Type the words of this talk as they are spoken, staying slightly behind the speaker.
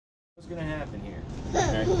What's gonna happen here?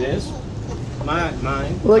 Okay, this,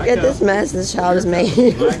 mine. Look at this mess this child has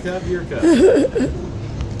made. My cup, your cup.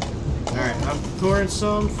 Alright, I'm pouring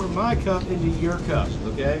some from my cup into your cup,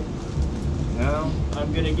 okay? Now,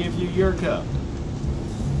 I'm gonna give you your cup.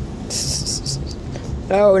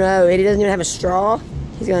 Oh no, he doesn't even have a straw.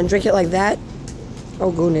 He's gonna drink it like that.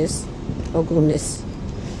 Oh goodness. Oh goodness.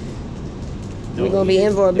 We're gonna be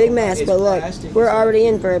in for a big mess, but look, we're already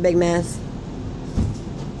in for a big mess.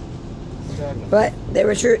 But they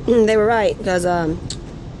were true. They were right because We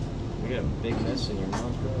got a big mess in your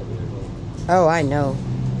mom's cup. Oh, I know.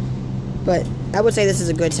 But I would say this is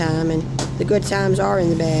a good time, and the good times are in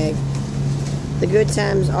the bag. The good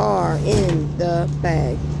times are in the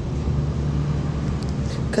bag.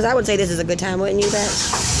 Because I would say this is a good time, wouldn't you, Pat?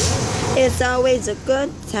 It's always a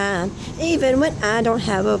good time, even when I don't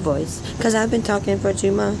have a voice. Because I've been talking for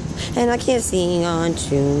 2 months, and I can't sing on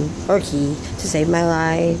tune or key to save my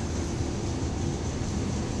life.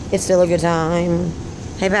 It's still a good time.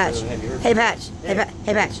 Hey, Patch. Hey, Patch. Hey,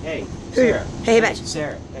 Patch. Hey, Sarah. Hey, Patch.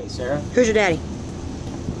 Sarah. Hey, Sarah. Who's your daddy?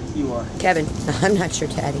 You are. Kevin. I'm not your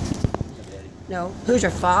daddy. No. Who's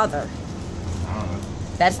your father? I don't know.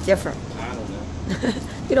 That's different. I don't know.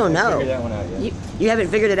 You don't know. Figure that one out yet. You haven't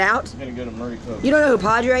figured it out? I'm gonna go to Murray Pope. You don't know who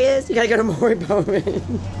Padre is? You gotta go to Maury Bowman.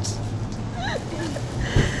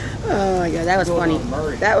 Oh my god, that was funny.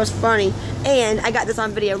 That was funny. And I got this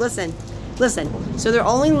on video. Listen. So they're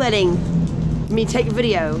only letting me take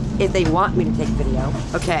video if they want me to take video,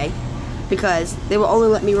 okay? Because they will only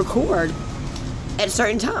let me record at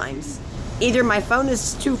certain times. Either my phone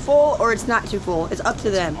is too full or it's not too full. It's up to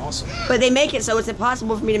them. Awesome. But they make it so it's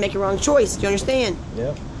impossible for me to make a wrong choice. Do you understand?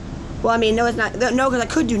 Yeah. Well, I mean, no, it's not. No, because I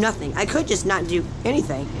could do nothing. I could just not do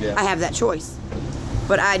anything. Yeah. I have that choice.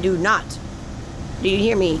 But I do not. Do you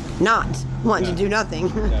hear me? Not want to do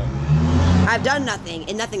nothing. No. I've done nothing,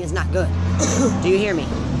 and nothing is not good. Do you hear me?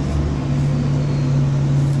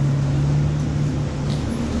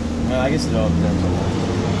 Well, I guess it all depends on that.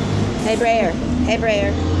 Hey, Brer. Hey,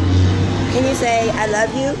 Brer. Can you say, I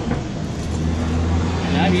love you?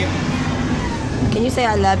 I love you. Can you say,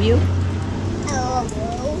 I love you?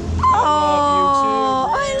 Oh,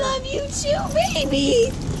 I love you too,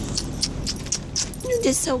 baby. You're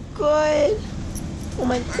just so good. Oh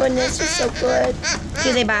my goodness, you're so good.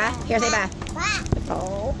 Here, say bye. Here, say bye.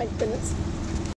 Oh my goodness.